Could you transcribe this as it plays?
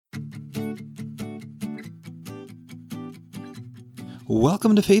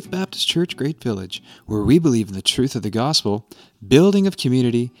Welcome to Faith Baptist Church Great Village, where we believe in the truth of the gospel, building of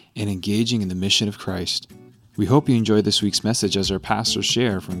community, and engaging in the mission of Christ. We hope you enjoy this week's message as our pastors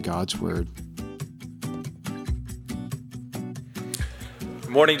share from God's Word. Good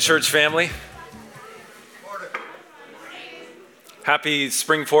morning, church family. Happy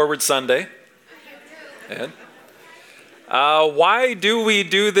Spring Forward Sunday. And why do we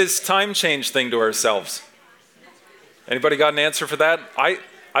do this time change thing to ourselves? Anybody got an answer for that? I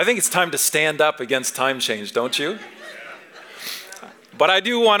think it's time to stand up against time change, don't you? But I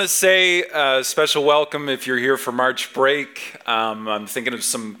do want to say a special welcome if you're here for March break. I'm thinking of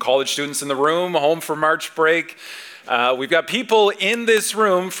some college students in the room, home for March break. We've got people in this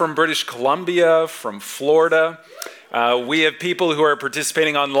room from British Columbia, from Florida. We have people who are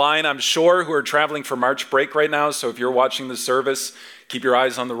participating online, I'm sure, who are traveling for March break right now. So if you're watching the service, keep your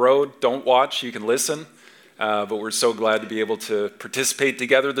eyes on the road. Don't watch, you can listen. But we're so glad to be able to participate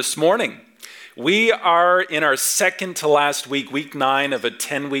together this morning. We are in our second to last week, week 9 of a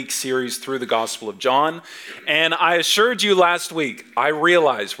 10-week series through the Gospel of John. And I assured you last week, I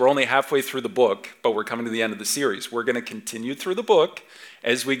realize we're only halfway through the book, but we're coming to the end of the series. We're going to continue through the book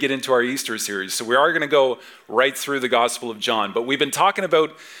as we get into our Easter series. So we are going to go right through the Gospel of John. But we've been talking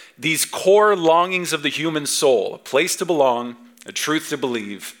about these core longings of the human soul, a place to belong, a truth to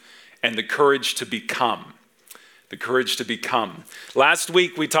believe, and the courage to become. The courage to become. Last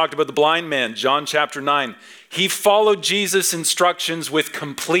week, we talked about the blind man, John chapter 9. He followed Jesus' instructions with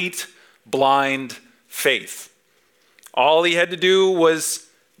complete blind faith. All he had to do was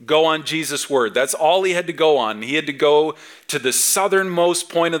go on Jesus' word. That's all he had to go on. He had to go to the southernmost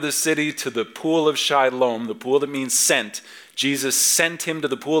point of the city, to the pool of Siloam, the pool that means sent. Jesus sent him to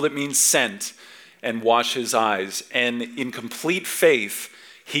the pool that means sent, and wash his eyes. And in complete faith,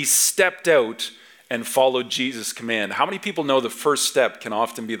 he stepped out and followed Jesus' command. How many people know the first step can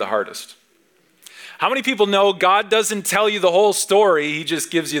often be the hardest? How many people know God doesn't tell you the whole story, he just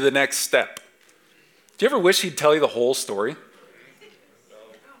gives you the next step? Do you ever wish he'd tell you the whole story?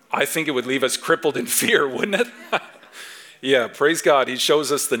 I think it would leave us crippled in fear, wouldn't it? Yeah, praise God, he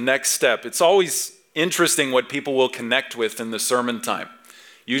shows us the next step. It's always interesting what people will connect with in the sermon time.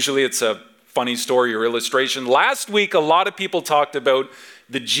 Usually it's a funny story or illustration. Last week, a lot of people talked about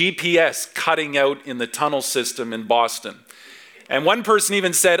the GPS cutting out in the tunnel system in Boston. And one person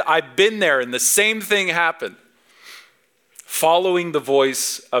even said, I've been there and the same thing happened. Following the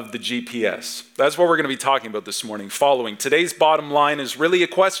voice of the GPS. That's what we're going to be talking about this morning, following. Today's bottom line is really a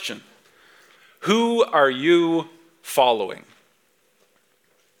question. Who are you following?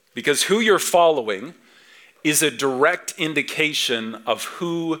 Because who you're following is a direct indication of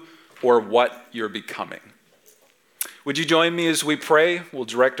who or what you're becoming. Would you join me as we pray? We'll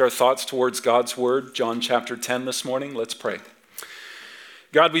direct our thoughts towards God's word, John chapter 10 this morning. Let's pray.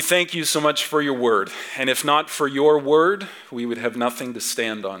 God, we thank you so much for your word. And if not for your word, we would have nothing to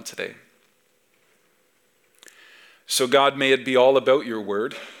stand on today. So God, may it be all about your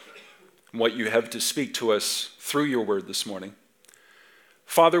word and what you have to speak to us through your word this morning.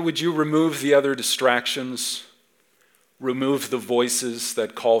 Father, would you remove the other distractions, remove the voices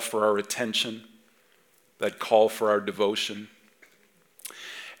that call for our attention, that call for our devotion.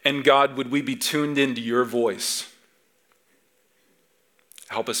 And God, would we be tuned into your voice?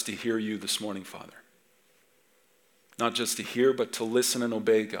 Help us to hear you this morning, Father. Not just to hear, but to listen and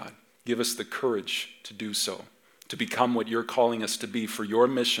obey, God. Give us the courage to do so, to become what you're calling us to be for your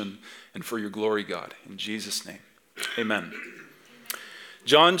mission and for your glory, God. In Jesus' name, amen.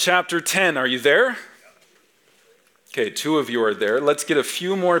 John chapter 10, are you there? Okay, 2 of you are there. Let's get a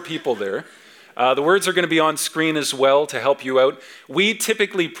few more people there. The words are going to be on screen as well to help you out. We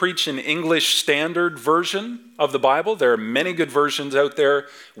typically preach an English Standard Version of the Bible. There are many good versions out there.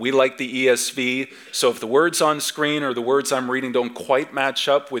 We like the ESV. So if the words on screen or the words I'm reading don't quite match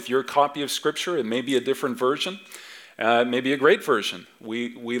up with your copy of Scripture, it may be a different version. It may be a great version.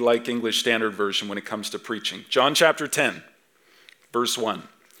 We like English Standard Version when it comes to preaching. John chapter 10, verse 1.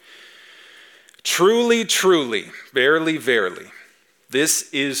 Truly, truly, verily, verily. This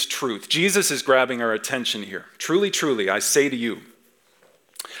is truth. Jesus is grabbing our attention here. Truly, truly, I say to you.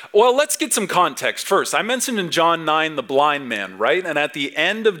 Well, let's get some context first. I mentioned in John 9 the blind man, right? And at the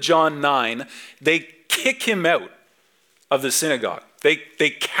end of John 9, they kick him out of the synagogue. They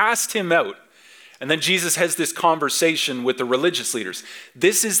cast him out. And then Jesus has this conversation with the religious leaders.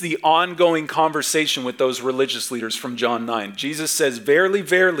 This is the ongoing conversation with those religious leaders from John 9. Jesus says, verily,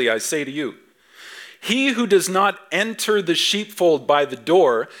 verily, I say to you. He who does not enter the sheepfold by the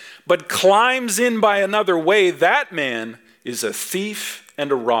door, but climbs in by another way, that man is a thief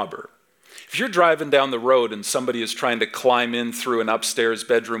and a robber. If you're driving down the road and somebody is trying to climb in through an upstairs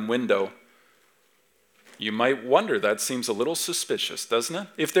bedroom window, you might wonder, that seems a little suspicious, doesn't it?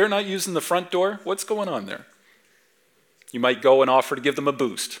 If they're not using the front door, what's going on there? You might go and offer to give them a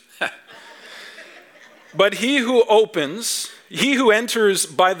boost. But he who enters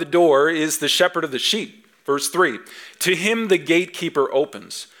by the door is the shepherd of the sheep. Verse 3, to him the gatekeeper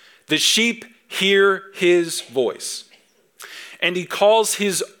opens. The sheep hear his voice. And he calls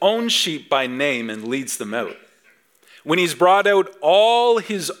his own sheep by name and leads them out. When he's brought out all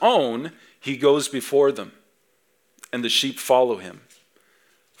his own, he goes before them. And the sheep follow him,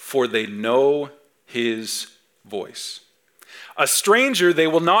 for they know his voice. A stranger they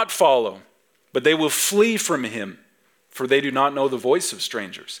will not follow, but they will flee from him, for they do not know the voice of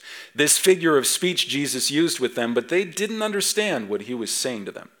strangers. This figure of speech Jesus used with them, but they didn't understand what he was saying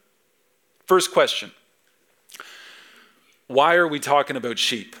to them. First question. Why are we talking about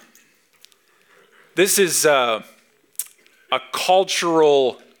sheep? This is a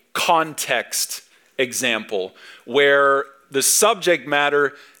cultural context example where the subject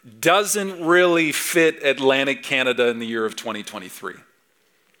matter doesn't really fit Atlantic Canada in the year of 2023.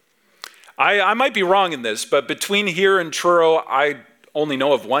 I might be wrong in this, but between here and Truro, I only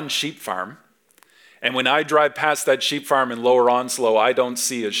know of one sheep farm. And when I drive past that sheep farm in Lower Onslow, I don't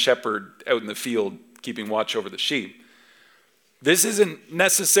see a shepherd out in the field keeping watch over the sheep. This isn't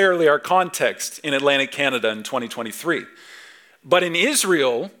necessarily our context in Atlantic Canada in 2023. But in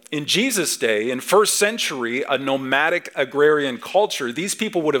Israel, in Jesus' day, in first century, a nomadic agrarian culture, these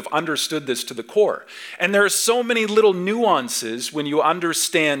people would have understood this to the core. And there are so many little nuances when you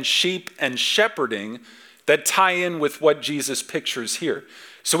understand sheep and shepherding that tie in with what Jesus pictures here.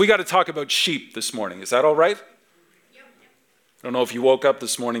 So we got to talk about sheep this morning. Is that all right? Yep. I don't know if you woke up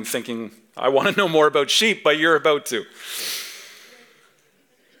this morning thinking, I want to know more about sheep, but you're about to.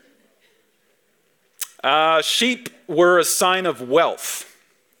 Sheep were a sign of wealth.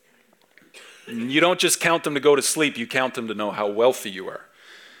 You don't just count them to go to sleep, you count them to know how wealthy you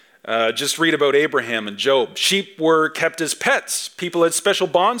are. Just read about Abraham and Job. Sheep were kept as pets. People had special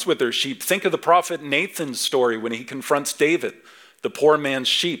bonds with their sheep. Think of the prophet Nathan's story when he confronts David, the poor man's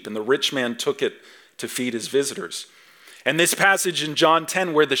sheep, and the rich man took it to feed his visitors. And this passage in John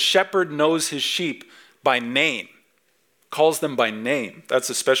 10 where the shepherd knows his sheep by name, calls them by name.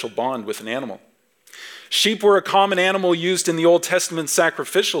 That's a special bond with an animal. Sheep were a common animal used in the Old Testament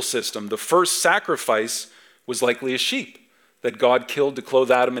sacrificial system. The first sacrifice was likely a sheep that God killed to clothe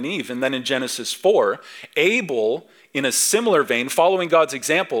Adam and Eve. And then in Genesis 4, Abel, in a similar vein, following God's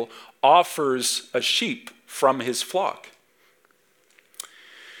example, offers a sheep from his flock.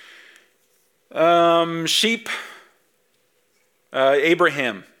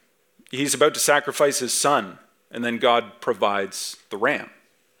 Abraham, he's about to sacrifice his son, and then God provides the ram.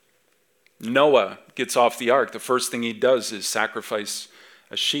 Noah gets off the ark. The first thing he does is sacrifice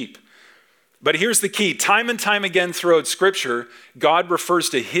a sheep. But here's the key. Time and time again throughout Scripture, God refers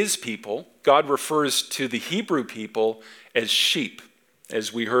to his people, God refers to the Hebrew people as sheep.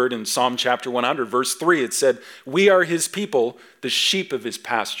 As we heard in Psalm chapter 100, verse 3, it said, we are his people, the sheep of his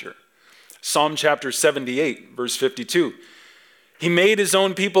pasture. Psalm chapter 78, verse 52, he made his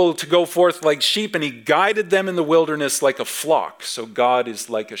own people to go forth like sheep, and he guided them in the wilderness like a flock. So God is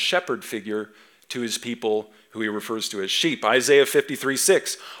like a shepherd figure to his people who he refers to as sheep. Isaiah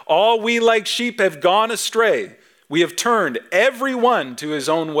 53:6, all we like sheep have gone astray. We have turned every one to his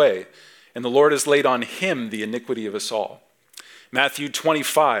own way, and the Lord has laid on him the iniquity of us all. Matthew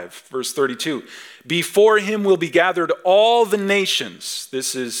 25, verse 32, before him will be gathered all the nations.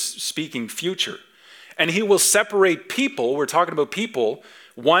 This is speaking future. And he will separate people, we're talking about people,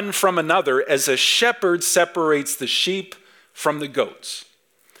 one from another, as a shepherd separates the sheep from the goats.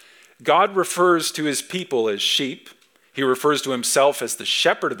 God refers to his people as sheep. He refers to himself as the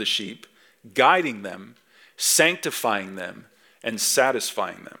shepherd of the sheep, guiding them, sanctifying them, and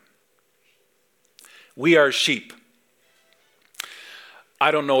satisfying them. We are sheep. I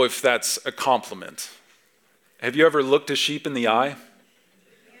don't know if that's a compliment. Have you ever looked a sheep in the eye?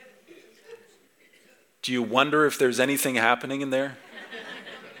 Do you wonder if there's anything happening in there?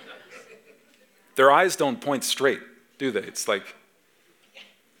 Their eyes don't point straight, do they? It's like,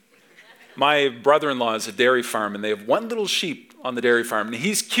 my brother-in-law has a dairy farm, and they have one little sheep on the dairy farm, and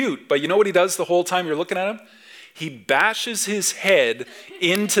he's cute, but you know what he does the whole time you're looking at him? He bashes his head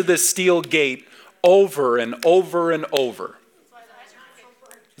into the steel gate over and over and over.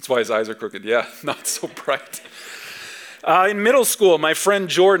 That's why his eyes are crooked. Yeah, not so bright. In middle school, my friend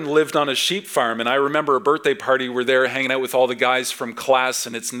Jordan lived on a sheep farm, and I remember a birthday party. We're there hanging out with all the guys from class,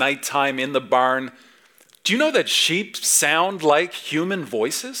 and it's nighttime in the barn. Do you know that sheep sound like human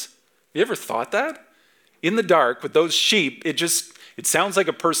voices? You ever thought that? In the dark with those sheep, it sounds like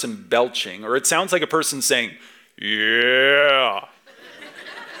a person belching, or it sounds like a person saying, yeah.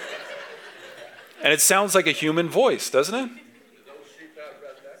 And it sounds like a human voice, doesn't it? Do those sheep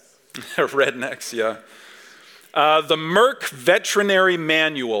have rednecks? Rednecks, yeah. The Merck Veterinary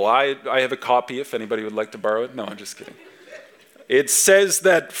Manual. I have a copy if anybody would like to borrow it. No, I'm just kidding. It says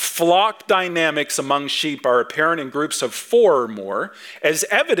that flock dynamics among sheep are apparent in groups of 4 or more, as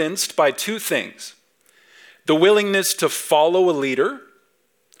evidenced by 2 things: the willingness to follow a leader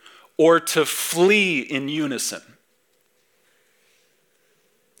or to flee in unison.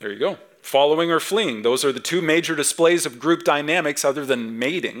 There you go. Following or fleeing. Those are the 2 major displays of group dynamics other than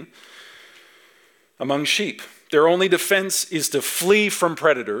mating among sheep. Their only defense is to flee from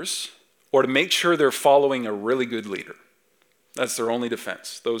predators or to make sure they're following a really good leader. That's their only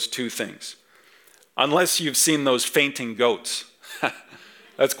defense, those 2 things. Unless you've seen those fainting goats.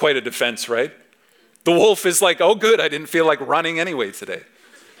 That's quite a defense, right? The wolf is like, oh good, I didn't feel like running anyway today.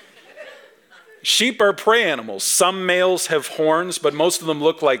 Sheep are prey animals. Some males have horns, but most of them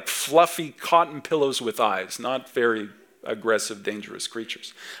look like fluffy cotton pillows with eyes. Not very aggressive, dangerous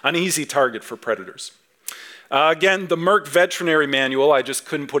creatures. An easy target for predators. Again, the Merck Veterinary Manual, I just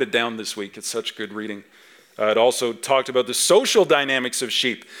couldn't put it down this week. It's such good reading. It also talked about the social dynamics of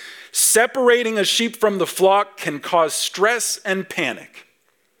sheep. Separating a sheep from the flock can cause stress and panic.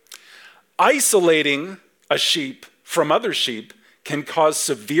 Isolating a sheep from other sheep can cause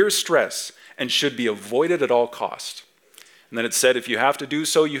severe stress and should be avoided at all cost. And then it said if you have to do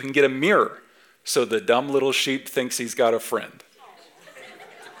so, you can get a mirror so the dumb little sheep thinks he's got a friend.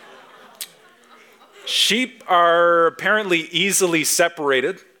 Sheep are apparently easily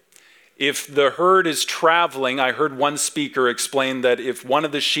separated. If the herd is traveling, I heard one speaker explain that if one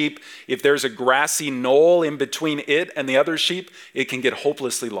of the sheep, if there's a grassy knoll in between it and the other sheep, it can get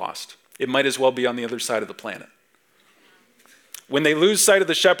hopelessly lost. It might as well be on the other side of the planet. When they lose sight of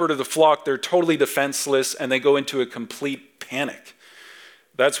the shepherd of the flock, they're totally defenseless and they go into a complete panic.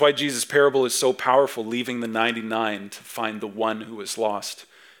 That's why Jesus' parable is so powerful, leaving the 99 to find the one who was lost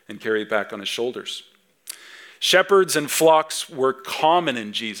and carry it back on his shoulders. Shepherds and flocks were common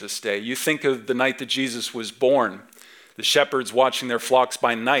in Jesus' day. You think of the night that Jesus was born, the shepherds watching their flocks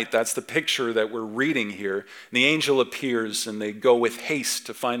by night. That's the picture that we're reading here. And the angel appears and they go with haste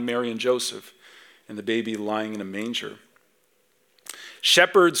to find Mary and Joseph and the baby lying in a manger.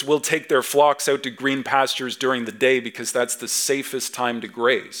 Shepherds will take their flocks out to green pastures during the day because that's the safest time to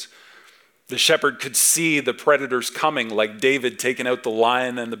graze. The shepherd could see the predators coming, like David taking out the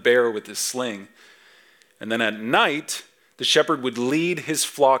lion and the bear with his sling. And then at night, the shepherd would lead his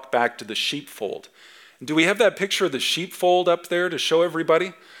flock back to the sheepfold. Do we have that picture of the sheepfold up there to show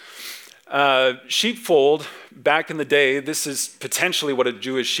everybody? Sheepfold, back in the day, this is potentially what a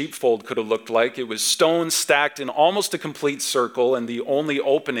Jewish sheepfold could have looked like. It was stone stacked in almost a complete circle, and the only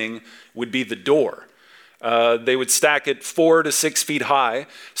opening would be the door. They would stack it 4 to 6 feet high.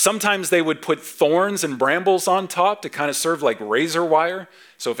 Sometimes they would put thorns and brambles on top to kind of serve like razor wire.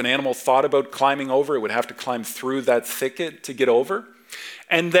 So if an animal thought about climbing over, it would have to climb through that thicket to get over.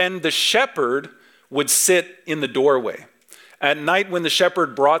 And then the shepherd would sit in the doorway. At night, when the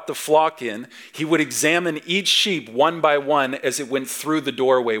shepherd brought the flock in, he would examine each sheep one by one as it went through the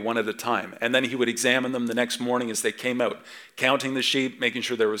doorway one at a time. And then he would examine them the next morning as they came out, counting the sheep, making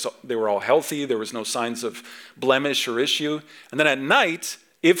sure they were all healthy, there was no signs of blemish or issue. And then at night,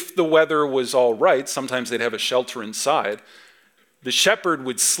 if the weather was all right, sometimes they'd have a shelter inside, the shepherd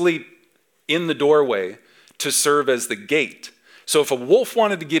would sleep in the doorway to serve as the gate. So if a wolf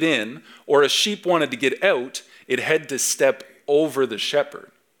wanted to get in or a sheep wanted to get out, it had to step over the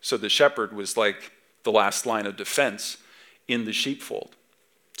shepherd. So the shepherd was like the last line of defense in the sheepfold.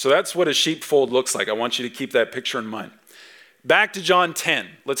 So that's what a sheepfold looks like. I want you to keep that picture in mind. Back to John 10.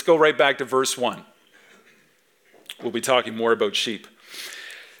 Let's go right back to verse 1. We'll be talking more about sheep.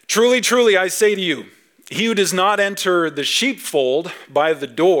 Truly, truly, I say to you, he who does not enter the sheepfold by the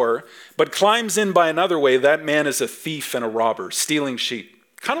door, but climbs in by another way, that man is a thief and a robber, stealing sheep.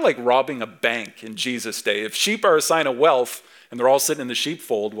 Kind of like robbing a bank in Jesus' day. If sheep are a sign of wealth and they're all sitting in the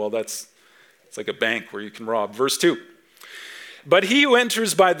sheepfold, well, it's like a bank where you can rob. Verse 2. But he who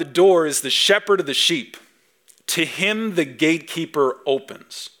enters by the door is the shepherd of the sheep. To him the gatekeeper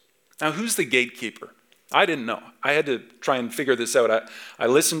opens. Now, who's the gatekeeper? I didn't know. I had to try and figure this out. I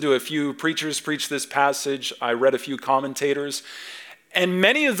listened to a few preachers preach this passage. I read a few commentators. And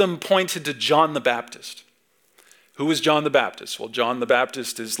many of them pointed to John the Baptist. Who was John the Baptist? Well, John the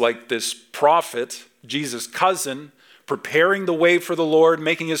Baptist is like this prophet, Jesus' cousin, preparing the way for the Lord,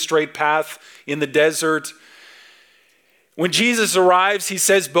 making a straight path in the desert. When Jesus arrives, he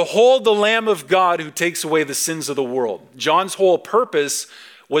says, "Behold the Lamb of God who takes away the sins of the world." John's whole purpose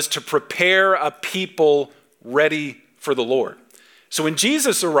was to prepare a people ready for the Lord. So when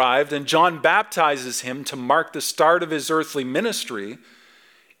Jesus arrived and John baptizes him to mark the start of his earthly ministry,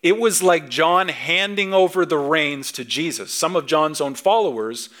 it was like John handing over the reins to Jesus. Some of John's own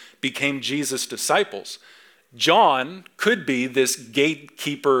followers became Jesus' disciples. John could be this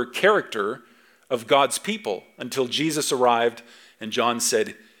gatekeeper character of God's people until Jesus arrived and John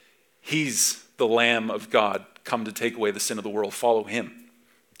said, "He's the Lamb of God, come to take away the sin of the world. Follow him."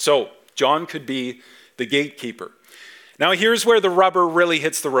 So John could be the gatekeeper. Now here's where the rubber really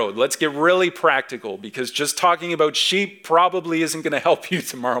hits the road. Let's get really practical, because just talking about sheep probably isn't going to help you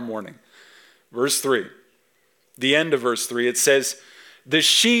tomorrow morning. Verse 3, the end of verse 3, it says, "The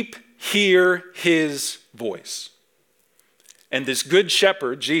sheep hear his voice. And this good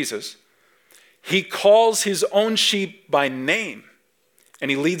shepherd, Jesus, he calls his own sheep by name,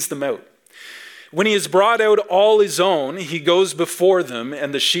 and he leads them out. When he has brought out all his own, he goes before them,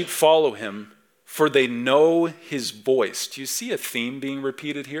 and the sheep follow him, for they know his voice." Do you see a theme being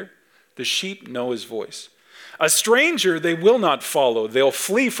repeated here? The sheep know his voice. "A stranger they will not follow. They'll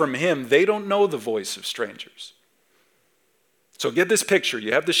flee from him. They don't know the voice of strangers." So get this picture.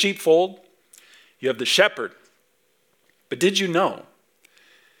 You have the sheepfold. You have the shepherd. But did you know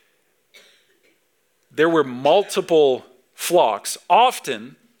there were multiple flocks,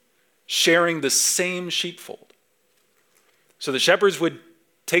 often sharing the same sheepfold? So the shepherds would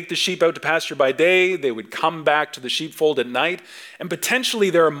take the sheep out to pasture by day. They would come back to the sheepfold at night. And potentially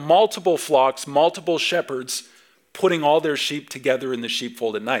there are multiple flocks, multiple shepherds putting all their sheep together in the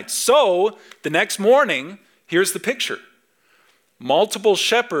sheepfold at night. So the next morning, here's the picture. Multiple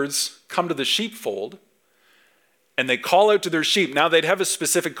shepherds come to the sheepfold and they call out to their sheep. Now they'd have a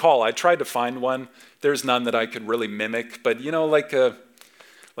specific call. I tried to find one. There's none that I could really mimic, but you know, like a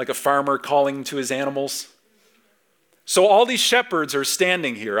farmer calling to his animals. So all these shepherds are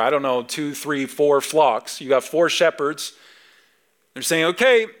standing here. I don't know, 2, 3, 4 flocks. You got 4 shepherds. They're saying,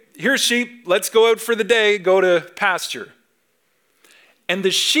 "Okay, here's sheep. Let's go out for the day, go to pasture." And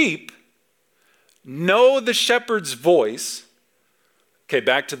the sheep know the shepherd's voice. Okay,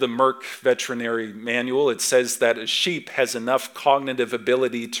 back to the Merck veterinary manual. It says that a sheep has enough cognitive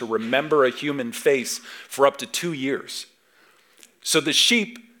ability to remember a human face for up to 2 years. So the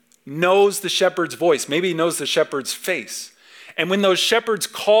sheep knows the shepherd's voice. Maybe he knows the shepherd's face. And when those shepherds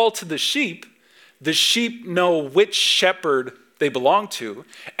call to the sheep know which shepherd they belong to,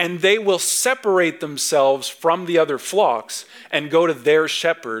 and they will separate themselves from the other flocks and go to their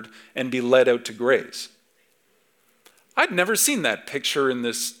shepherd and be led out to graze. I'd never seen that picture in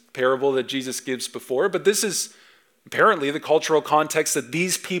this parable that Jesus gives before, but this is apparently the cultural context that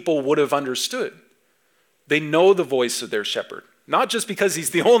these people would have understood. They know the voice of their shepherd, not just because he's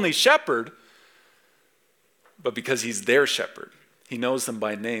the only shepherd, but because he's their shepherd. He knows them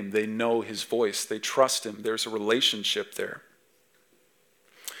by name. They know his voice. They trust him. There's a relationship there.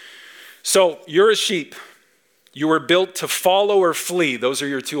 So you're a sheep. You were built to follow or flee. Those are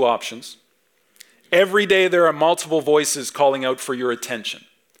your 2 options. Every day there are multiple voices calling out for your attention.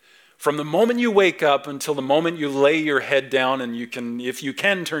 From the moment you wake up until the moment you lay your head down and you can, if you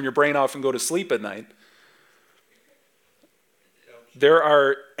can, turn your brain off and go to sleep at night, there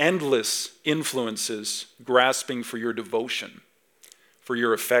are endless influences grasping for your devotion, for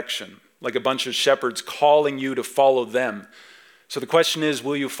your affection, like a bunch of shepherds calling you to follow them. So the question is,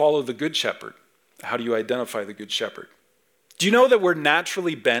 will you follow the good shepherd? How do you identify the good shepherd? Do you know that we're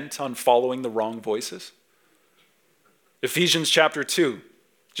naturally bent on following the wrong voices? Ephesians chapter 2.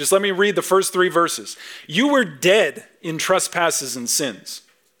 Just let me read the first 3 verses. "You were dead in trespasses and sins,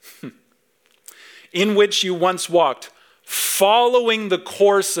 in which you once walked, following the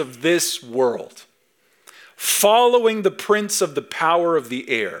course of this world, following the prince of the power of the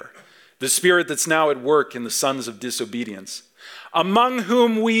air, the spirit that's now at work in the sons of disobedience, among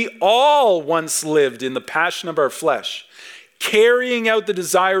whom we all once lived in the passion of our flesh, carrying out the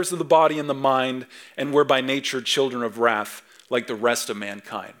desires of the body and the mind, and were by nature children of wrath, like the rest of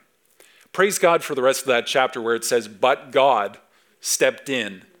mankind." Praise God for the rest of that chapter where it says, "But God stepped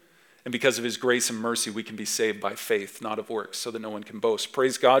in, and because of his grace and mercy, we can be saved by faith, not of works, so that no one can boast."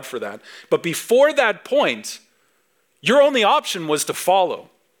 Praise God for that. But before that point, your only option was to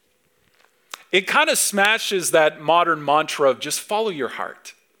follow. It kind of smashes that modern mantra of just follow your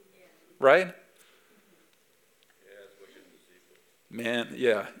heart, right? Man,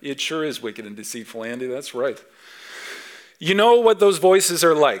 yeah, it sure is wicked and deceitful, Andy. That's right. You know what those voices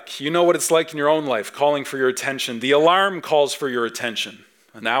are like. You know what it's like in your own life, calling for your attention. The alarm calls for your attention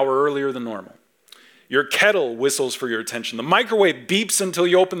an hour earlier than normal. Your kettle whistles for your attention. The microwave beeps until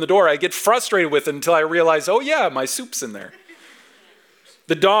you open the door. I get frustrated with it until I realize, oh yeah, my soup's in there.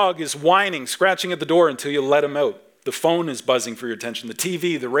 The dog is whining, scratching at the door until you let him out. The phone is buzzing for your attention. The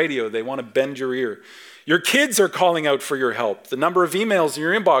TV, the radio, they want to bend your ear. Your kids are calling out for your help. The number of emails in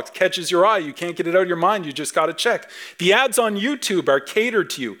your inbox catches your eye. You can't get it out of your mind. You just got to check. The ads on YouTube are catered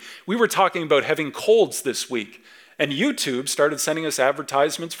to you. We were talking about having colds this week, and YouTube started sending us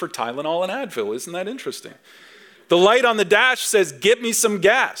advertisements for Tylenol and Advil. Isn't that interesting? The light on the dash says, "Get me some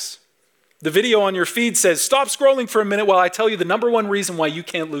gas." The video on your feed says, "Stop scrolling for a minute while I tell you the number one reason why you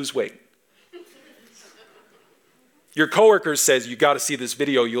can't lose weight." Your coworker says, "You got to see this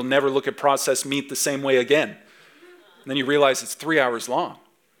video. You'll never look at processed meat the same way again." And then you realize it's 3 hours long.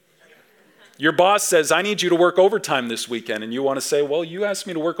 Your boss says, "I need you to work overtime this weekend." And you want to say, "Well, you asked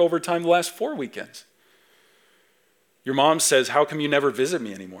me to work overtime the last 4 weekends." Your mom says, "How come you never visit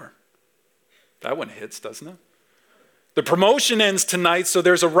me anymore?" That one hits, doesn't it? The promotion ends tonight, so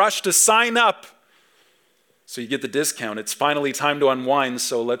there's a rush to sign up. So you get the discount. It's finally time to unwind,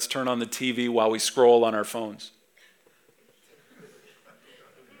 so let's turn on the TV while we scroll on our phones.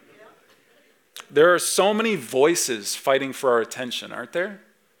 There are so many voices fighting for our attention, aren't there?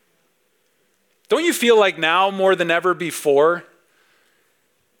 Don't you feel like now more than ever before,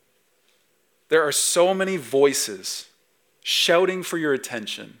 there are so many voices shouting for your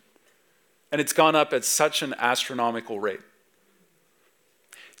attention, and it's gone up at such an astronomical rate?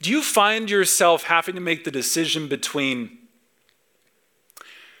 Do you find yourself having to make the decision between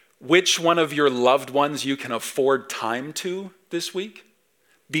which one of your loved ones you can afford time to this week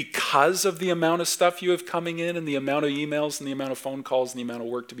because of the amount of stuff you have coming in and the amount of emails and the amount of phone calls and the amount of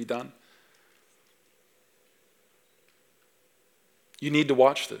work to be done? You need to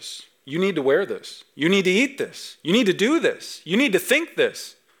watch this. You need to wear this. You need to eat this. You need to do this. You need to think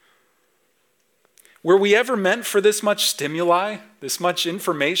this. Were we ever meant for this much stimuli, this much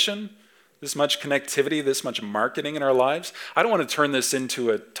information, this much connectivity, this much marketing in our lives? I don't want to turn this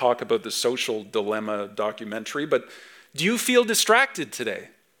into a talk about the social dilemma documentary, but do you feel distracted today?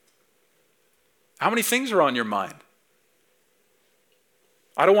 How many things are on your mind?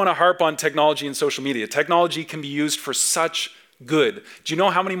 I don't want to harp on technology and social media. Technology can be used for such good. Do you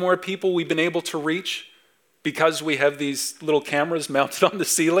know how many more people we've been able to reach because we have these little cameras mounted on the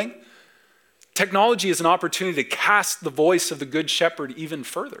ceiling? Technology is an opportunity to cast the voice of the Good Shepherd even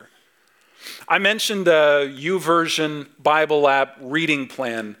further. I mentioned the YouVersion Bible app reading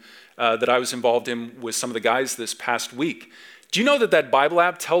plan that I was involved in with some of the guys this past week. Do you know that that Bible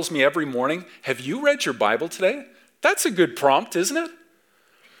app tells me every morning, "Have you read your Bible today?" That's a good prompt, isn't it?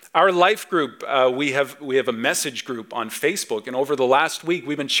 Our life group, we have a message group on Facebook, and over the last week,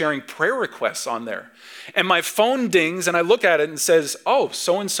 we've been sharing prayer requests on there. And my phone dings, and I look at it and says, "Oh,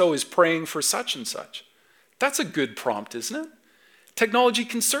 so-and-so is praying for such and such." That's a good prompt, isn't it? Technology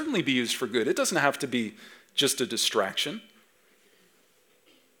can certainly be used for good. It doesn't have to be just a distraction.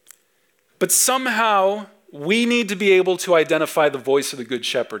 But somehow, we need to be able to identify the voice of the Good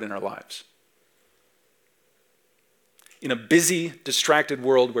Shepherd in our lives. In a busy, distracted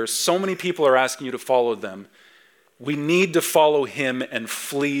world where so many people are asking you to follow them, we need to follow him and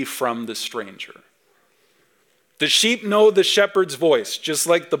flee from the stranger. The sheep know the shepherd's voice, just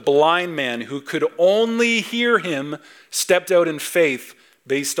like the blind man who could only hear him stepped out in faith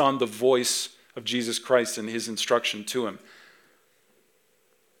based on the voice of Jesus Christ and his instruction to him.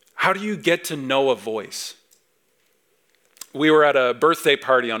 How do you get to know a voice? We were at a birthday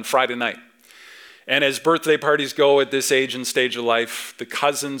party on Friday night. And as birthday parties go at this age and stage of life, the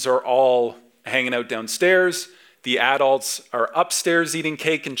cousins are all hanging out downstairs. The adults are upstairs eating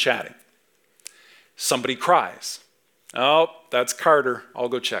cake and chatting. Somebody cries. "Oh, that's Carter. I'll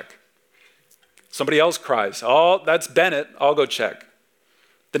go check." Somebody else cries. "Oh, that's Bennett. I'll go check."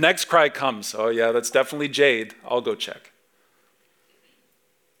 The next cry comes. "Oh yeah, that's definitely Jade. I'll go check."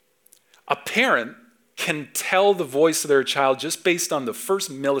 A parent can tell the voice of their child just based on the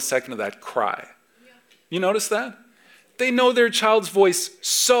first millisecond of that cry. You notice that? They know their child's voice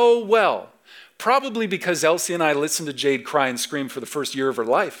so well, probably because Elsie and I listened to Jade cry and scream for the first year of her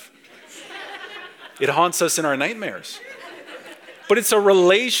life. It haunts us in our nightmares. But it's a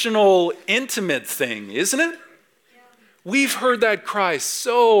relational, intimate thing, isn't it? We've heard that cry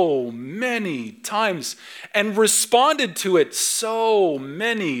so many times and responded to it so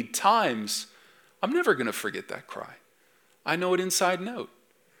many times. I'm never going to forget that cry. I know it inside and out.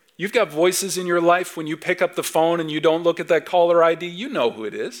 You've got voices in your life when you pick up the phone and you don't look at that caller ID, you know who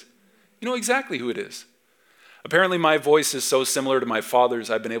it is. You know exactly who it is. Apparently my voice is so similar to my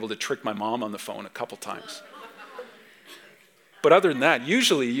father's, I've been able to trick my mom on the phone a couple times. But other than that,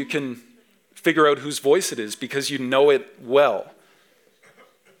 usually you can figure out whose voice it is because you know it well.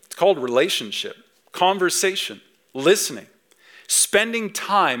 It's called relationship, conversation, listening, spending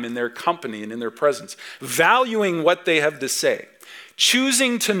time in their company and in their presence, valuing what they have to say,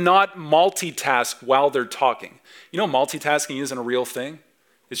 choosing to not multitask while they're talking. You know, multitasking isn't a real thing.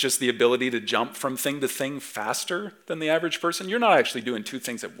 It's just the ability to jump from thing to thing faster than the average person. You're not actually doing two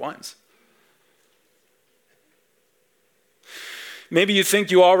things at once. Maybe you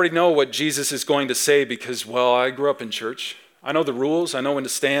think you already know what Jesus is going to say because, well, I grew up in church. I know the rules. I know when to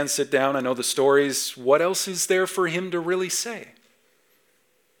stand, sit down. I know the stories. What else is there for him to really say?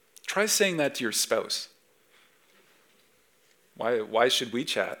 Try saying that to your spouse. Why should we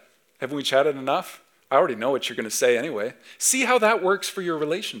chat? Haven't we chatted enough? I already know what you're going to say anyway. See how that works for your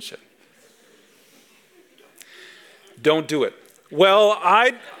relationship. Don't do it. Well,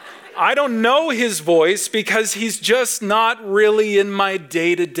 I don't know his voice because he's just not really in my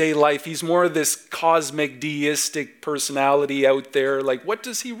day-to-day life. He's more of this cosmic, deistic personality out there. Like, what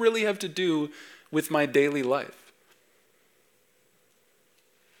does he really have to do with my daily life?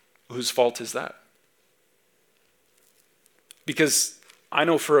 Whose fault is that? Because I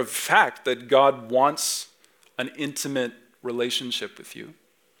know for a fact that God wants an intimate relationship with you,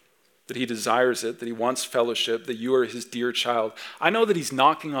 that he desires it, that he wants fellowship, that you are his dear child. I know that he's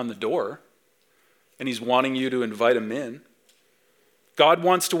knocking on the door and he's wanting you to invite him in. God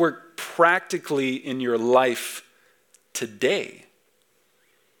wants to work practically in your life today.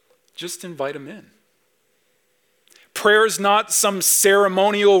 Just invite him in. Prayer is not some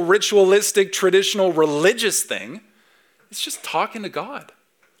ceremonial, ritualistic, traditional, religious thing. It's just talking to God.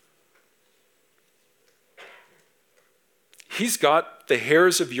 He's got the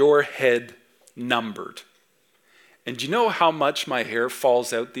hairs of your head numbered. And do you know how much my hair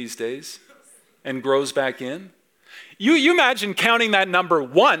falls out these days and grows back in? You imagine counting that number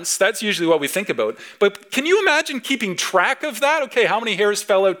once. That's usually what we think about. But can you imagine keeping track of that? Okay, how many hairs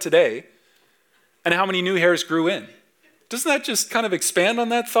fell out today? And how many new hairs grew in? Doesn't that just kind of expand on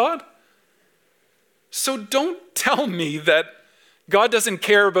that thought? So don't tell me that God doesn't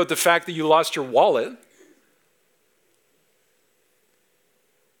care about the fact that you lost your wallet.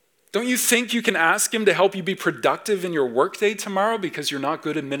 Don't you think you can ask him to help you be productive in your workday tomorrow because you're not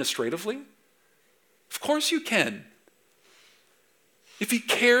good administratively? Of course you can. If he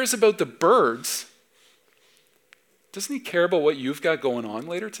cares about the birds, doesn't he care about what you've got going on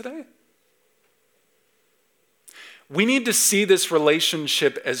later today? We need to see this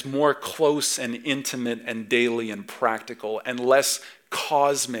relationship as more close and intimate and daily and practical and less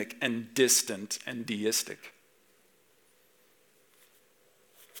cosmic and distant and deistic.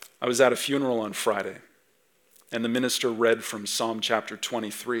 I was at a funeral on Friday, and the minister read from Psalm chapter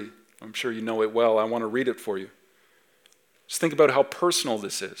 23. I'm sure you know it well. I want to read it for you. Just think about how personal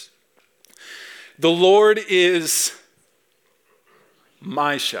this is. The Lord is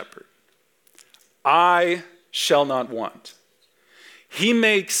my shepherd. I shall not want. He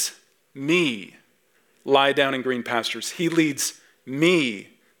makes me lie down in green pastures. He leads me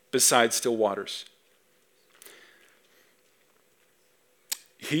beside still waters.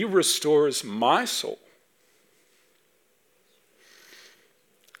 He restores my soul.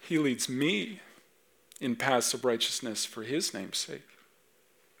 He leads me in paths of righteousness for his name's sake.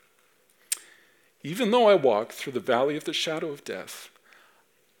 Even though I walk through the valley of the shadow of death,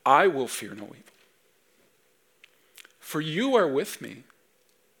 I will fear no evil. For you are with me.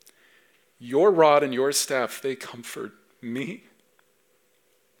 Your rod and your staff, they comfort me.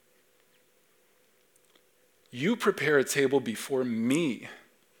 You prepare a table before me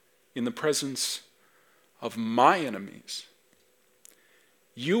in the presence of my enemies.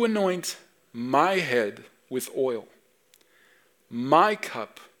 You anoint my head with oil. My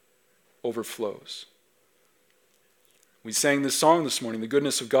cup overflows. We sang this song this morning, the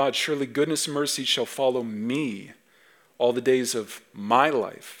goodness of God. Surely goodness and mercy shall follow me all the days of my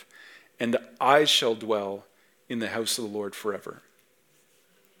life, and I shall dwell in the house of the Lord forever.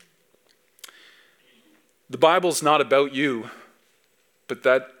 The Bible's not about you, but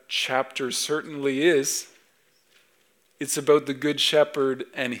that chapter certainly is. It's about the Good Shepherd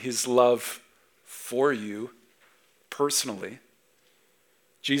and his love for you personally.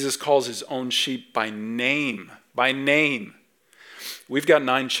 Jesus calls his own sheep by name. By name. We've got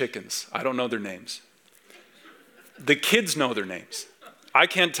 9 chickens. I don't know their names. The kids know their names. I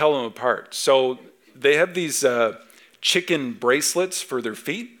can't tell them apart. So they have these chicken bracelets for their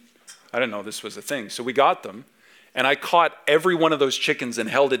feet. I didn't know this was a thing. So we got them. And I caught every one of those chickens and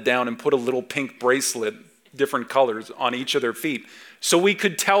held it down and put a little pink bracelet, different colors, on each of their feet so we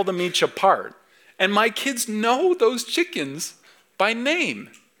could tell them each apart. And my kids know those chickens by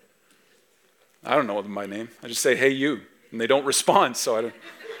name. I don't know them by name. I just say, hey, you. And they don't respond, so I don't.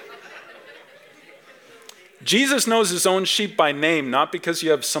 Jesus knows his own sheep by name, not because you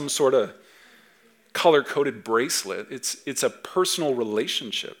have some sort of color-coded bracelet. It's a personal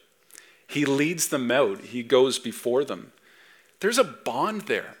relationship. He leads them out. He goes before them. There's a bond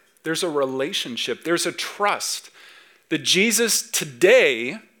there. There's a relationship. There's a trust that Jesus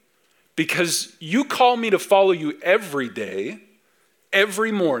today, because you call me to follow you every day,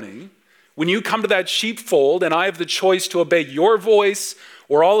 every morning, when you come to that sheepfold and I have the choice to obey your voice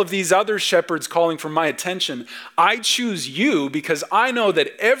or all of these other shepherds calling for my attention, I choose you because I know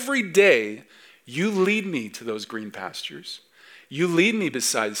that every day you lead me to those green pastures. You lead me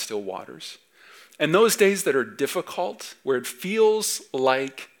beside still waters. And those days that are difficult, where it feels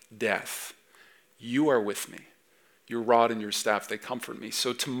like death, you are with me. Your rod and your staff, they comfort me.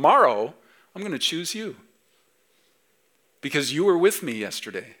 So tomorrow, I'm going to choose you. Because you were with me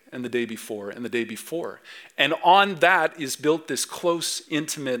yesterday and the day before and the day before. And on that is built this close,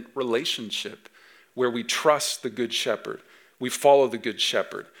 intimate relationship where we trust the good shepherd. We follow the good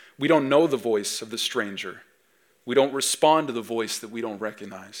shepherd. We don't know the voice of the stranger. We don't respond to the voice that we don't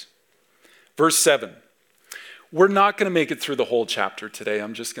recognize. Verse 7. We're not going to make it through the whole chapter today.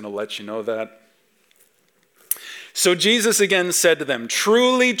 I'm just going to let you know that. So Jesus again said to them,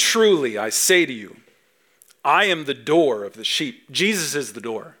 truly, truly, I say to you, I am the door of the sheep. Jesus is the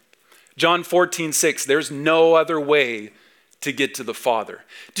door. John 14:6, there's no other way to get to the Father.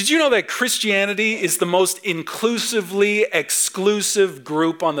 Did you know that Christianity is the most inclusively exclusive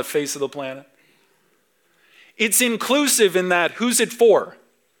group on the face of the planet? It's inclusive in that, who's it for?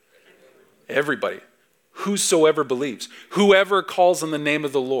 Everybody. Whosoever believes. Whoever calls on the name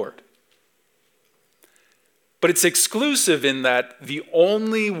of the Lord. But it's exclusive in that the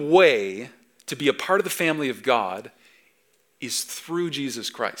only way to be a part of the family of God is through Jesus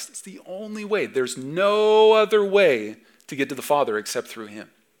Christ. It's the only way. There's no other way to get to the Father except through him.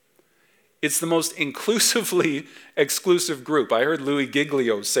 It's the most inclusively exclusive group. I heard Louis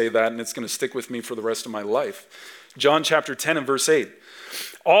Giglio say that, and it's going to stick with me for the rest of my life. John chapter 10 and verse 8.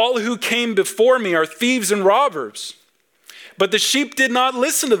 All who came before me are thieves and robbers, but the sheep did not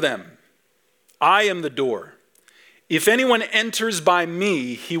listen to them. I am the door. If anyone enters by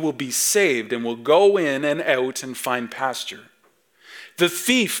me, he will be saved and will go in and out and find pasture. The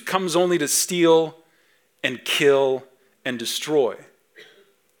thief comes only to steal and kill and destroy.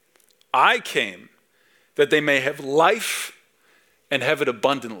 I came that they may have life and have it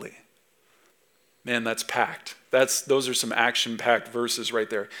abundantly. Man, that's packed. Those are some action-packed verses right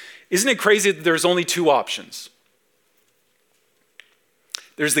there. Isn't it crazy that there's only two options?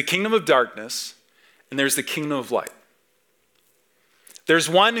 There's the kingdom of darkness and there's the kingdom of light. There's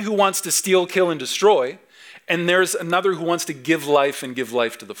one who wants to steal, kill, and destroy, and there's another who wants to give life and give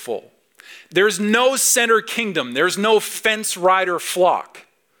life to the full. There's no center kingdom. There's no fence rider flock.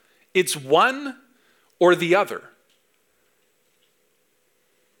 It's one or the other.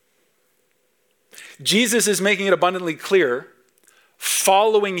 Jesus is making it abundantly clear,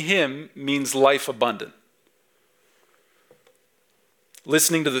 following him means life abundant.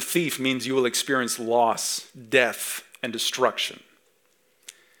 Listening to the thief means you will experience loss, death, and destruction.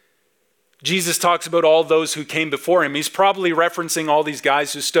 Jesus talks about all those who came before him. He's probably referencing all these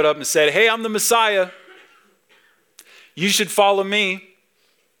guys who stood up and said, hey, I'm the Messiah. You should follow me.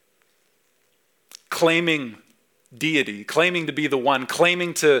 Claiming deity, claiming to be the one,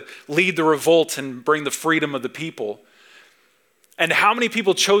 claiming to lead the revolt and bring the freedom of the people. And how many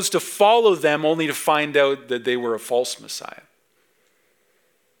people chose to follow them only to find out that they were a false Messiah?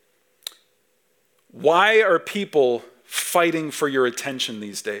 Why are people fighting for your attention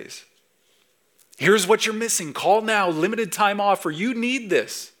these days? Here's what you're missing. Call now, limited time offer. You need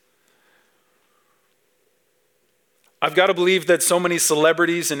this. I've got to believe that so many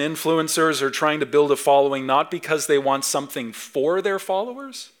celebrities and influencers are trying to build a following not because they want something for their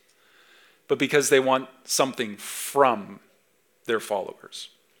followers, but because they want something from their followers.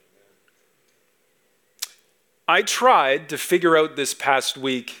 I tried to figure out this past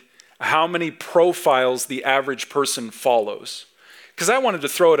week how many profiles the average person follows, because I wanted to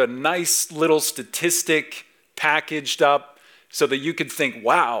throw out a nice little statistic packaged up so that you could think,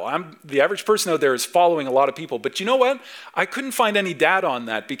 wow, the average person out there is following a lot of people. But you know what? I couldn't find any data on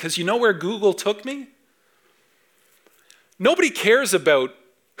that, because you know where Google took me? Nobody cares about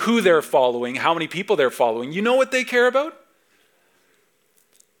who they're following, how many people they're following. You know what they care about?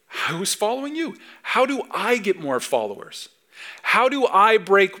 Who's following you? How do I get more followers? How do I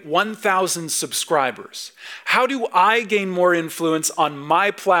break 1,000 subscribers? How do I gain more influence on my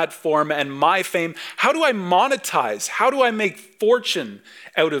platform and my fame? How do I monetize? How do I make fortune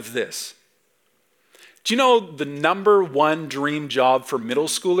out of this? Do you know the number one dream job for middle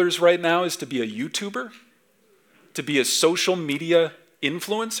schoolers right now is to be a YouTuber? To be a social media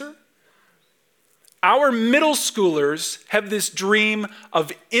influencer? Our middle schoolers have this dream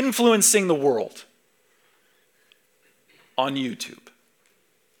of influencing the world on YouTube.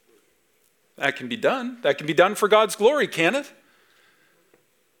 That can be done. That can be done for God's glory, can it?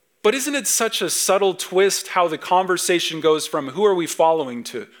 But isn't it such a subtle twist how the conversation goes from who are we following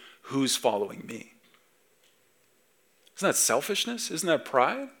to who's following me? Isn't that selfishness? Isn't that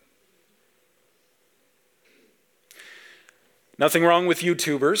pride? Nothing wrong with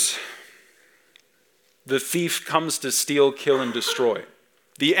YouTubers. The thief comes to steal, kill, and destroy.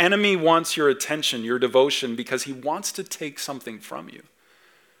 The enemy wants your attention, your devotion, because he wants to take something from you.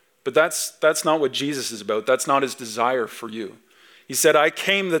 But that's not what Jesus is about. That's not his desire for you. He said, I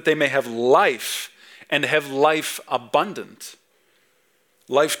came that they may have life and have life abundant.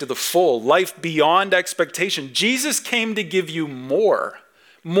 Life to the full, life beyond expectation. Jesus came to give you more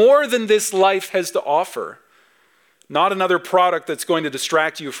than this life has to offer. Not another product that's going to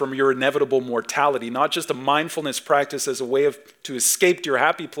distract you from your inevitable mortality, not just a mindfulness practice as a way to escape to your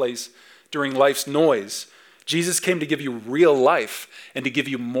happy place during life's noise. Jesus came to give you real life and to give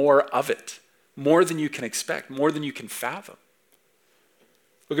you more of it, more than you can expect, more than you can fathom.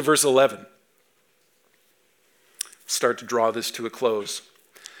 Look at verse 11. Start to draw this to a close.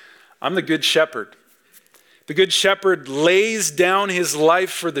 I'm the good shepherd. The good shepherd lays down his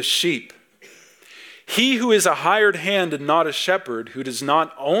life for the sheep. He who is a hired hand and not a shepherd, who does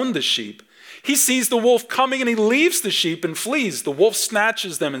not own the sheep, he sees the wolf coming and he leaves the sheep and flees. The wolf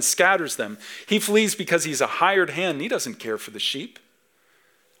snatches them and scatters them. He flees because he's a hired hand and he doesn't care for the sheep.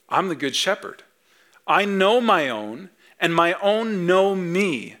 I'm the good shepherd. I know my own and my own know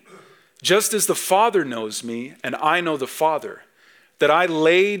me, just as the Father knows me and I know the Father, that I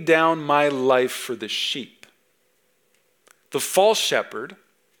lay down my life for the sheep. The false shepherd,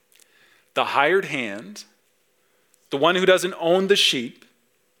 the hired hand, the one who doesn't own the sheep,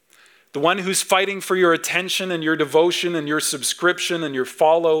 the one who's fighting for your attention and your devotion and your subscription and your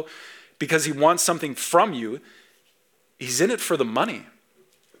follow because he wants something from you, he's in it for the money,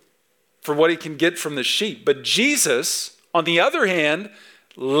 for what he can get from the sheep. But Jesus, on the other hand,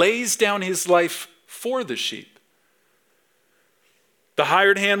 lays down his life for the sheep. The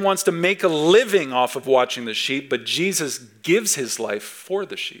hired hand wants to make a living off of watching the sheep, but Jesus gives his life for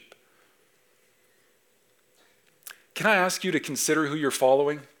the sheep. Can I ask you to consider who you're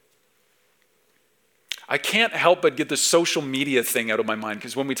following? I can't help but get the social media thing out of my mind,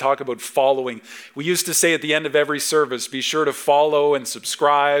 because when we talk about following, we used to say at the end of every service, be sure to follow and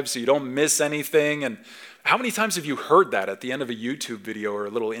subscribe so you don't miss anything. And how many times have you heard that at the end of a YouTube video or a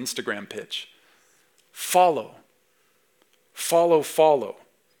little Instagram pitch? Follow. Follow, follow.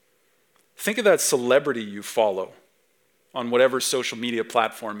 Think of that celebrity you follow on whatever social media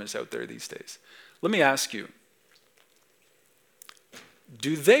platform is out there these days. Let me ask you,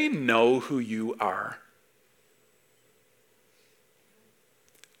 do they know who you are?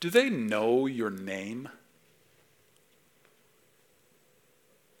 Do they know your name?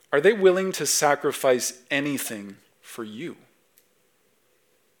 Are they willing to sacrifice anything for you?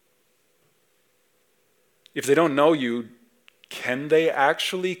 If they don't know you, can they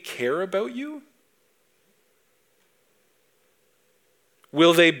actually care about you?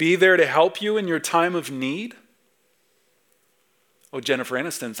 Will they be there to help you in your time of need? Oh, Jennifer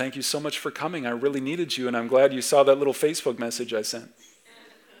Aniston, thank you so much for coming. I really needed you, and I'm glad you saw that little Facebook message I sent.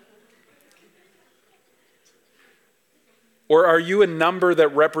 Or are you a number that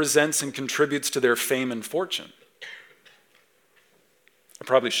represents and contributes to their fame and fortune? I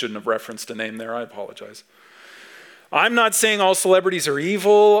probably shouldn't have referenced a name there. I apologize. I'm not saying all celebrities are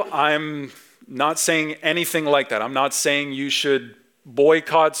evil. I'm not saying anything like that. I'm not saying you should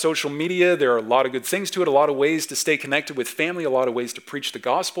boycott social media. There are a lot of good things to it, a lot of ways to stay connected with family, a lot of ways to preach the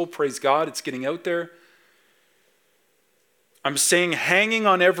gospel. Praise God, it's getting out there. I'm saying hanging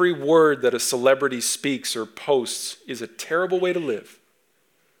on every word that a celebrity speaks or posts is a terrible way to live.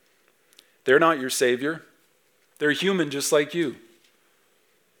 They're not your Savior. They're human just like you.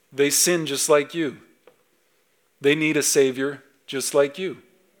 They sin just like you. They need a Savior just like you.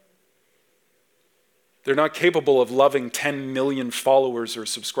 They're not capable of loving 10 million followers or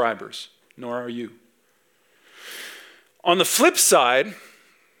subscribers, nor are you. On the flip side,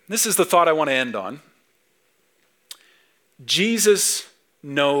 this is the thought I want to end on. Jesus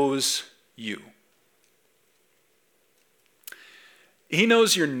knows you. He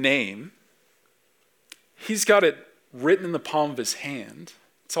knows your name. He's got it written in the palm of his hand.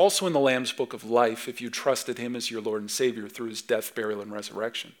 It's also in the Lamb's Book of Life if you trusted him as your Lord and Savior through his death, burial, and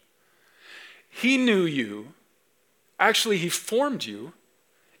resurrection. He knew you. Actually, he formed you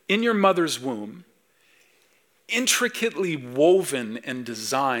in your mother's womb, intricately woven and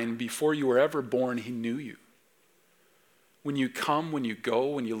designed before you were ever born. He knew you. When you come, when you go,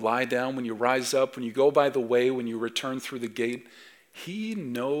 when you lie down, when you rise up, when you go by the way, when you return through the gate, he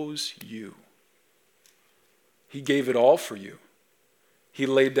knows you. He gave it all for you. He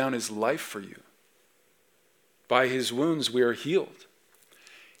laid down his life for you. By his wounds we are healed.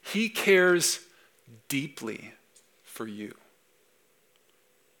 He cares deeply for you.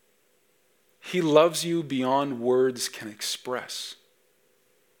 He loves you beyond words can express.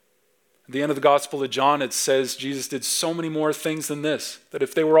 At the end of the Gospel of John, it says Jesus did so many more things than this, that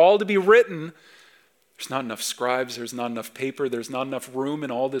if they were all to be written, there's not enough scribes, there's not enough paper, there's not enough room in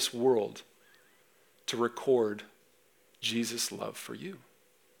all this world to record Jesus' love for you.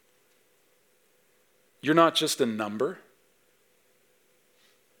 You're not just a number.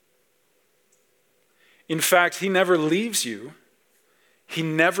 In fact, he never leaves you. He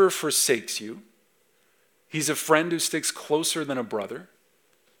never forsakes you. He's a friend who sticks closer than a brother.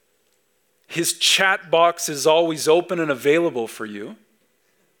 His chat box is always open and available for you.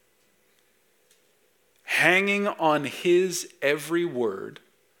 Hanging on his every word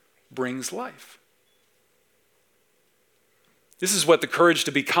brings life. This is what the courage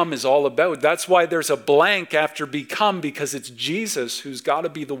to become is all about. That's why there's a blank after become, because it's Jesus who's got to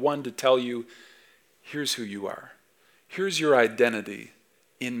be the one to tell you, here's who you are. Here's your identity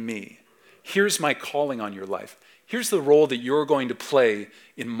in me. Here's my calling on your life. Here's the role that you're going to play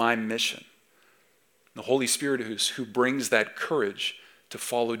in my mission. The Holy Spirit who brings that courage to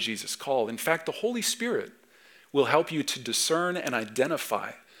follow Jesus' call. In fact, the Holy Spirit will help you to discern and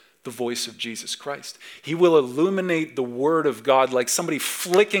identify the voice of Jesus Christ. He will illuminate the word of God like somebody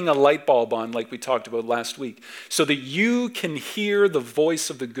flicking a light bulb on, like we talked about last week, so that you can hear the voice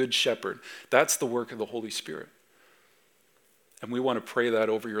of the Good Shepherd. That's the work of the Holy Spirit. And we want to pray that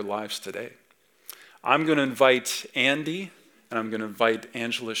over your lives today. I'm going to invite Andy and I'm going to invite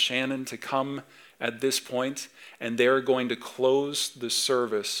Angela Shannon to come at this point, and they're going to close the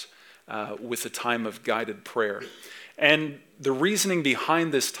service with a time of guided prayer. And the reasoning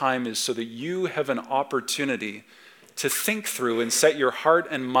behind this time is so that you have an opportunity to think through and set your heart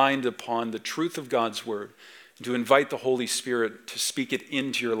and mind upon the truth of God's word, and to invite the Holy Spirit to speak it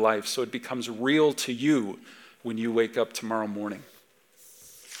into your life so it becomes real to you when you wake up tomorrow morning.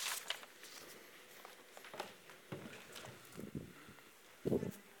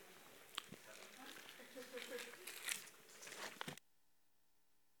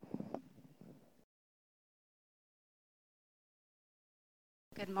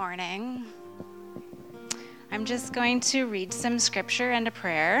 Good morning. I'm just going to read some scripture and a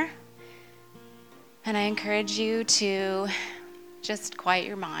prayer. And I encourage you to just quiet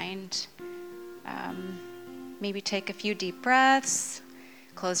your mind. Maybe take a few deep breaths.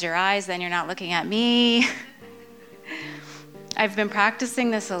 Close your eyes, then you're not looking at me. I've been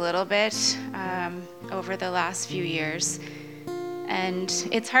practicing this a little bit over the last few years. And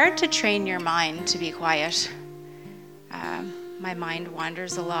it's hard to train your mind to be quiet. My mind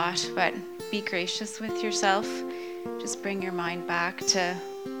wanders a lot, but be gracious with yourself. Just bring your mind back to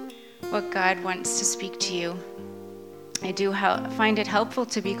what God wants to speak to you. I do find it helpful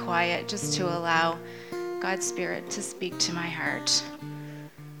to be quiet, just to allow God's Spirit to speak to my heart.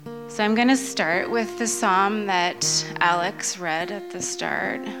 So I'm going to start with the psalm that Alex read at the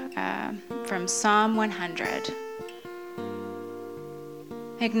start, from Psalm 100.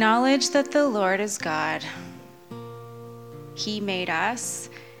 Acknowledge that the Lord is God. He made us,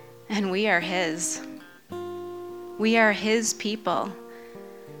 and we are his. We are his people,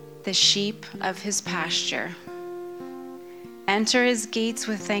 the sheep of his pasture. Enter his gates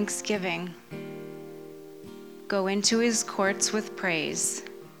with thanksgiving. Go into his courts with praise.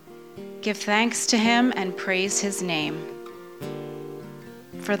 Give thanks to him and praise his name.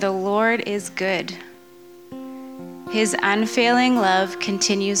 For the Lord is good. His unfailing love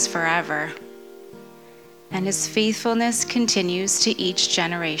continues forever, and his faithfulness continues to each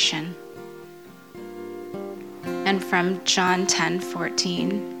generation. And from John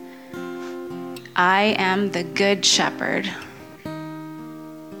 10:14, I am the good shepherd.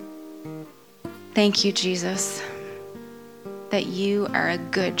 Thank you, Jesus, that you are a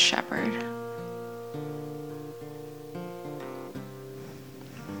good shepherd.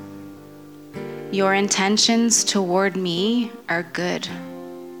 Your intentions toward me are good.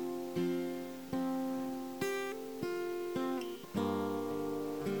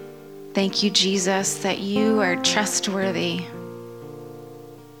 Thank you, Jesus, that you are trustworthy.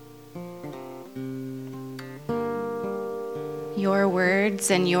 Your words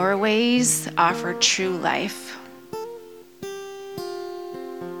and your ways offer true life.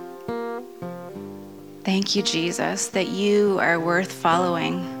 Thank you, Jesus, that you are worth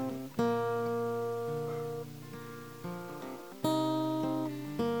following.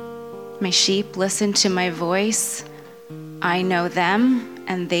 My sheep listen to my voice. I know them,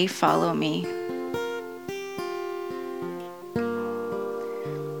 and they follow me.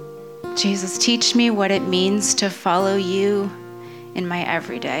 Jesus, teach me what it means to follow you in my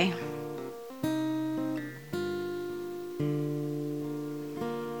everyday.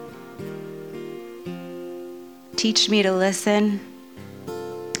 Teach me to listen,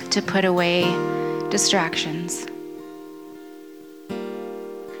 to put away distractions.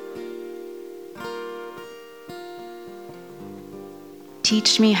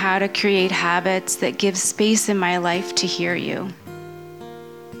 Teach me how to create habits that give space in my life to hear you.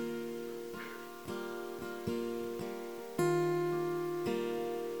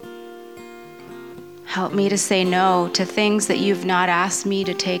 Help me to say no to things that you've not asked me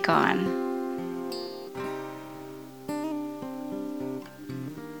to take on.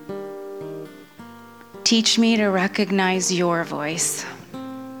 Teach me to recognize your voice.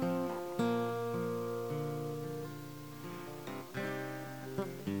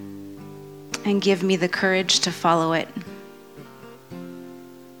 And give me the courage to follow it.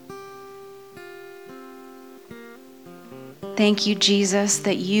 Thank you, Jesus,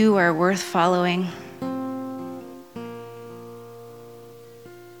 that you are worth following.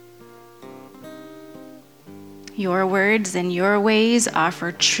 Your words and your ways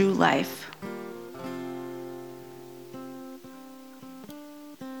offer true life.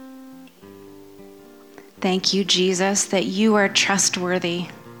 Thank you, Jesus, that you are trustworthy.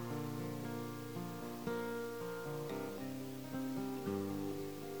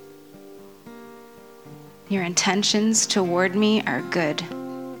 Your intentions toward me are good.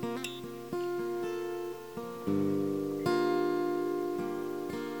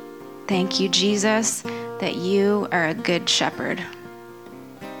 Thank you, Jesus, that you are a good shepherd.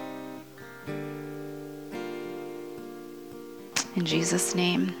 In Jesus'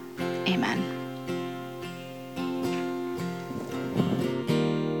 name, amen.